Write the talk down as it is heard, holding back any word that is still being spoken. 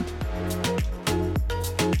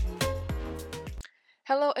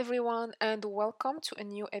everyone, and welcome to a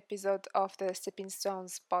new episode of the Stepping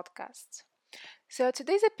Stones podcast. So,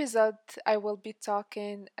 today's episode, I will be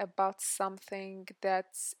talking about something that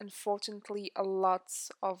unfortunately a lot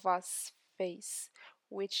of us face,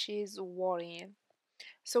 which is worrying.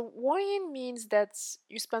 So, worrying means that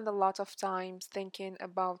you spend a lot of time thinking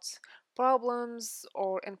about problems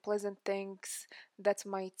or unpleasant things that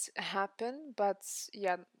might happen, but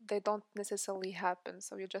yeah, they don't necessarily happen.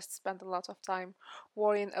 So, you just spend a lot of time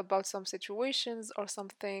worrying about some situations or some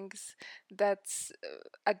things that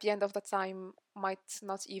at the end of the time might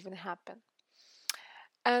not even happen.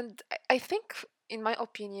 And I think, in my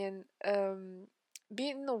opinion,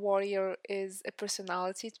 being a warrior is a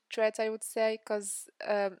personality trait, I would say, because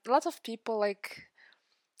a lot of people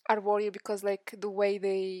are warrior because like the way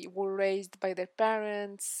they were raised by their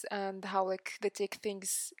parents and how like they take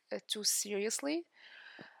things too seriously.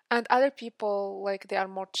 And other people like they are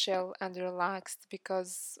more chill and relaxed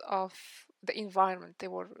because of the environment they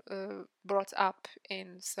were brought up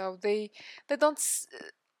in. So they don't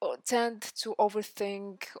tend to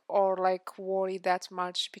overthink or like worry that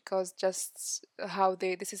much because just how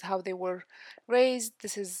they this is how they were raised,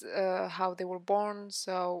 this is how they were born.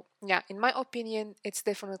 So yeah, in my opinion, it's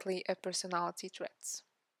definitely a personality trait.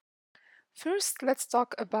 First, let's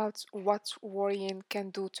talk about what worrying can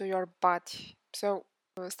do to your body. So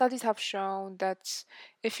studies have shown that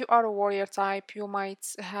if you are a warrior type, you might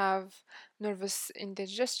have nervous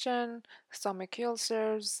indigestion, stomach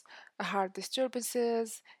ulcers, heart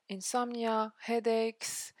disturbances, insomnia,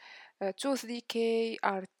 headaches, tooth decay,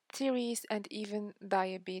 arthritis, and even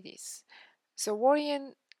diabetes. So,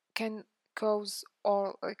 worrying can cause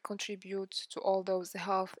or contribute to all those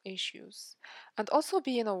health issues. And also,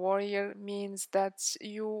 being a warrior means that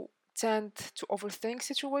you tend to overthink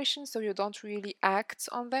situations so you don't really act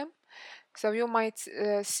on them. So you might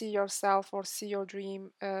see yourself or see your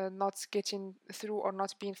dream not getting through or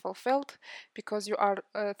not being fulfilled because you are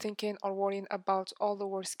thinking or worrying about all the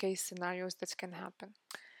worst case scenarios that can happen.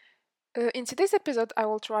 In today's episode, I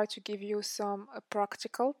will try to give you some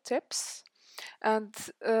practical tips, and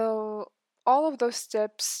all of those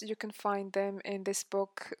tips you can find them in this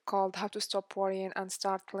book called How to Stop Worrying and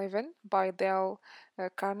Start Living by Dale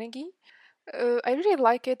Carnegie. I really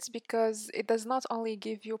like it because it does not only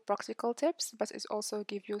give you practical tips, but it also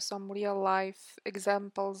give you some real life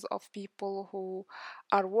examples of people who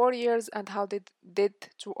are warriors and how they did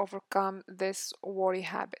to overcome this worry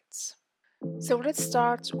habits. So let's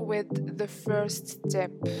start with the first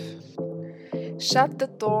tip. Shut the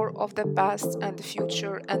door of the past and the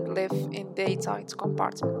future and live in daytight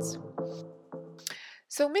compartments.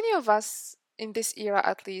 So many of us in this era,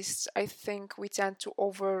 at least, I think we tend to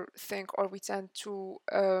overthink or we tend to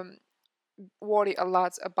worry a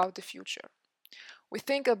lot about the future. We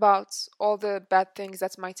think about all the bad things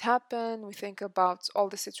that might happen. We think about all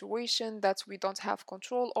the situation that we don't have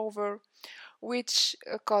control over, which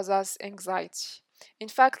cause us anxiety. In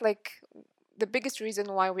fact, like the biggest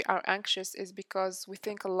reason why we are anxious is because we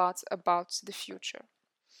think a lot about the future.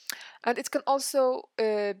 And it can also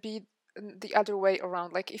be the other way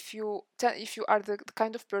around. Like if you are the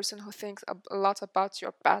kind of person who thinks a lot about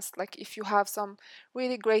your past, like if you have some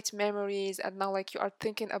really great memories and now like you are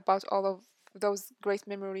thinking about all of those great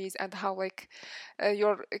memories and how like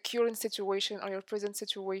your current situation or your present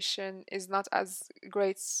situation is not as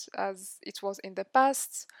great as it was in the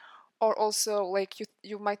past, or also like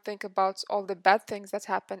you might think about all the bad things that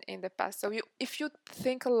happened in the past. So you if you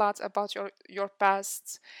think a lot about your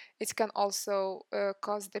past, it can also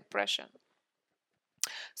cause depression.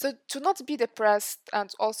 So to not be depressed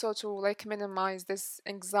and also to like minimize this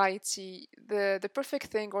anxiety, the perfect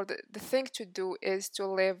thing or the thing to do is to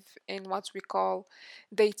live in what we call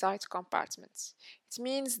daytight compartments. It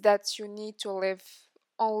means that you need to live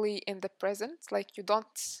only in the present, like you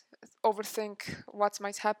don't overthink what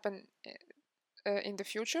might happen in the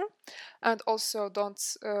future, and also don't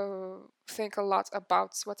think a lot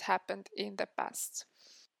about what happened in the past.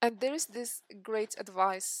 And there is this great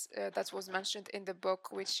advice that was mentioned in the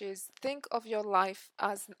book, which is think of your life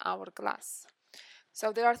as an hourglass.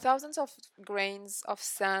 So there are thousands of grains of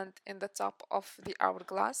sand in the top of the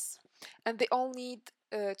hourglass, and they all need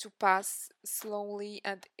to pass slowly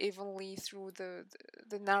and evenly through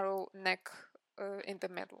the narrow neck in the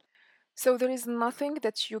middle. So there is nothing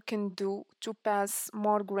that you can do to pass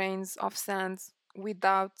more grains of sand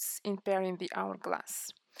without impairing the hourglass.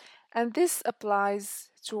 And this applies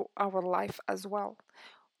to our life as well.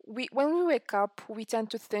 we when we wake up, we tend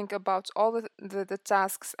to think about all the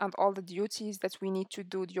tasks and all the duties that we need to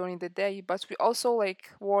do during the day, but we also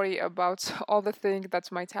like worry about all the things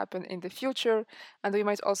that might happen in the future, and we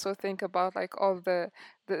might also think about like all the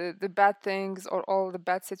bad things or all the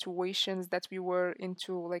bad situations that we were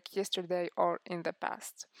into like yesterday or in the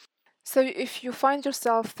past. So if you find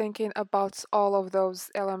yourself thinking about all of those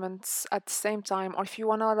elements at the same time, or if you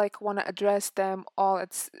wanna address them all at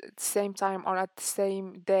the same time or at the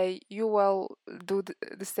same day, you will do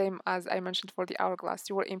the same as I mentioned for the hourglass.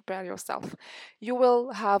 You will impair yourself. You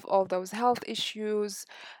will have all those health issues,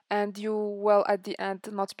 and you will at the end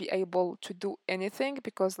not be able to do anything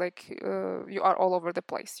because you are all over the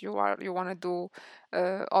place. You wanna do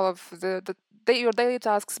all of your daily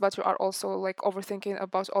tasks, but you are also like overthinking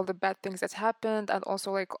about all the bad things that happened and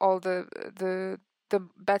also like all the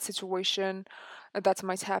bad situation that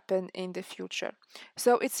might happen in the future.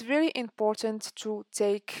 So it's really important to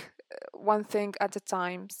take one thing at a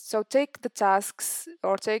time. So take the tasks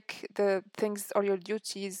or take the things or your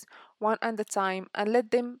duties one at a time and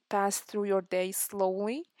let them pass through your day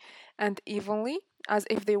slowly and evenly as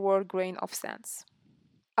if they were grain of sand.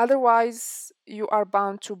 Otherwise, you are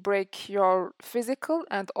bound to break your physical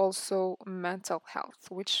and also mental health,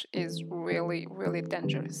 which is really, really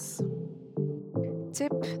dangerous.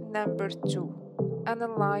 Tip number two,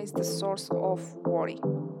 analyze the source of worry.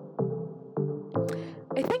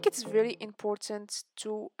 I think it's very important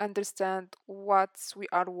to understand what we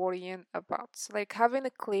are worrying about. Like having a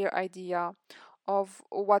clear idea of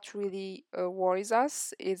what really worries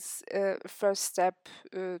us is a first step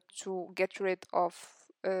to get rid of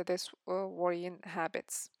this worrying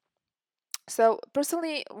habits. So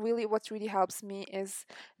personally, really, what really helps me is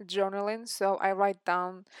journaling. So I write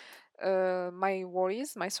down my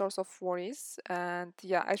worries, my source of worries, and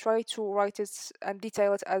yeah, I try to write it and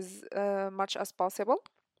detail it as much as possible.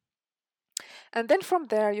 And then from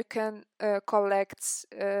there, you can collect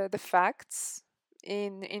the facts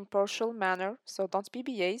in partial manner. So don't be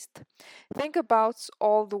biased. Think about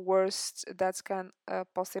all the worst that can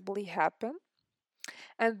possibly happen,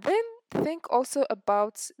 and then think also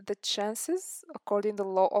about the chances, according to the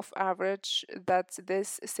law of average, that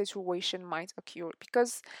this situation might occur.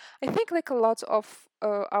 Because I think like a lot of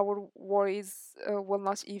our worries will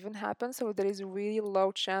not even happen, so there is a really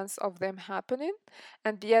low chance of them happening,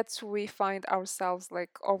 and yet we find ourselves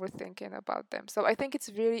like overthinking about them. So I think it's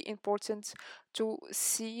very important to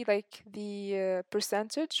see like the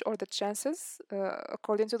percentage or the chances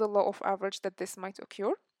according to the law of average that this might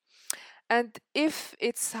occur. And if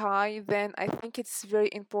it's high, then I think it's very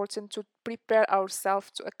important to prepare ourselves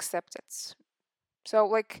to accept it. So,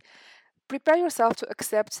 like, prepare yourself to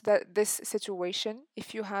accept that this situation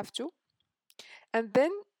if you have to. And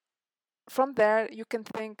then from there, you can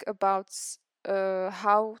think about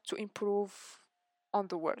how to improve on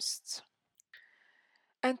the worst.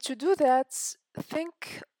 And to do that,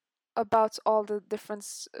 think about all the different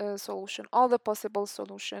solution, all the possible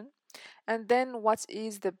solution, and then what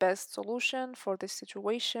is the best solution for this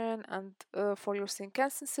situation and for your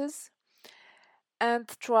circumstances, and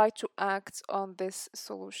try to act on this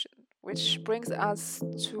solution, which brings us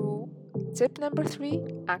to tip number three,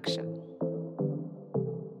 action.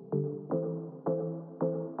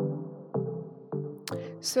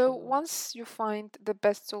 So once you find the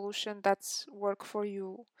best solution that's work for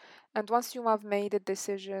you, and once you have made a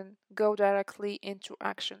decision, go directly into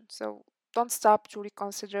action. So don't stop to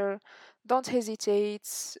reconsider, don't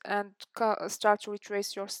hesitate, and start to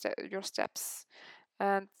retrace your steps.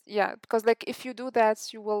 And yeah, because like if you do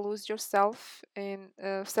that, you will lose yourself in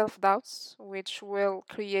self doubts, which will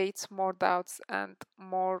create more doubts and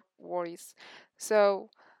more worries. So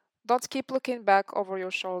don't keep looking back over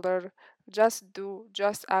your shoulder. Just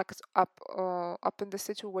act up in the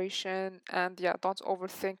situation, and yeah, don't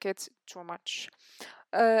overthink it too much.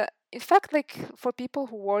 In fact, like for people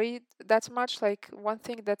who worry that much, like one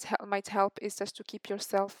thing that might help is just to keep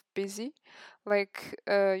yourself busy. Like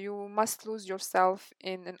you must lose yourself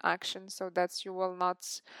in an action so that you will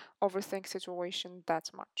not overthink situation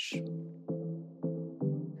that much.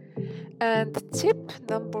 And tip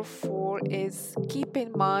number four is keep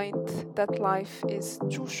in mind that life is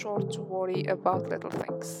too short to worry about little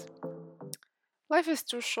things. Life is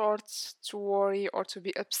too short to worry or to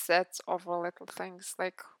be upset over little things.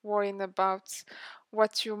 Like worrying about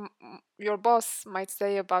what your boss might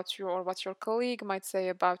say about you, or what your colleague might say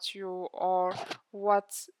about you, or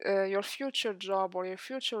what your future job or your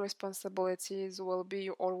future responsibilities will be,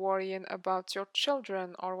 or worrying about your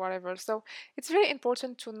children or whatever. So it's very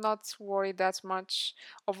important to not worry that much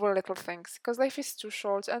over little things, because life is too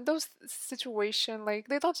short, and those situations, like,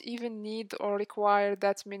 they don't even need or require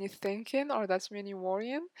that many thinking or that many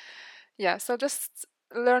worrying. Yeah, so just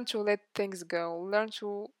learn to let things go, learn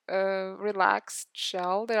to relax,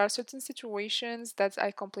 chill. There are certain situations that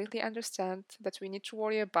I completely understand that we need to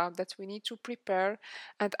worry about, that we need to prepare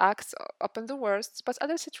and act upon the worst, but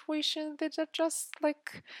other situations, they're just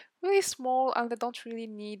like really small, and they don't really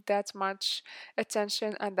need that much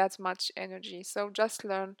attention and that much energy. So just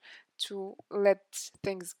learn to let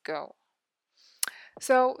things go.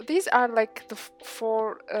 So these are like the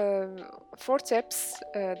four tips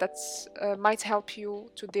that might help you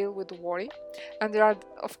to deal with worry, and there are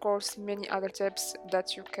of course many other tips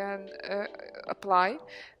that you can apply.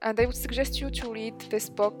 And I would suggest you to read this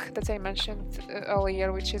book that I mentioned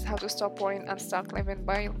earlier, which is How to Stop Worrying and Start Living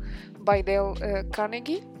by Dale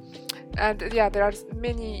Carnegie. And yeah, there are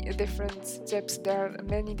many different tips. There are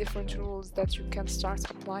many different rules that you can start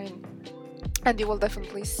applying, and you will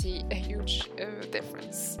definitely see a huge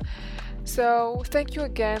difference. So, thank you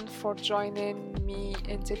again for joining me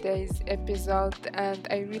in today's episode, and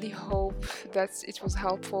I really hope that it was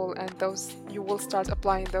helpful, and those you will start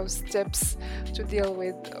applying those tips to deal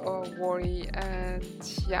with worry. And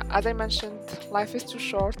yeah, as I mentioned, life is too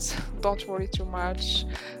short. Don't worry too much,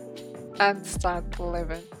 and start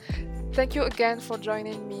living. Thank you again for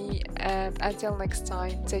joining me, and until next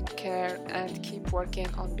time, take care and keep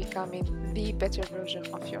working on becoming the better version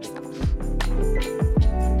of yourself.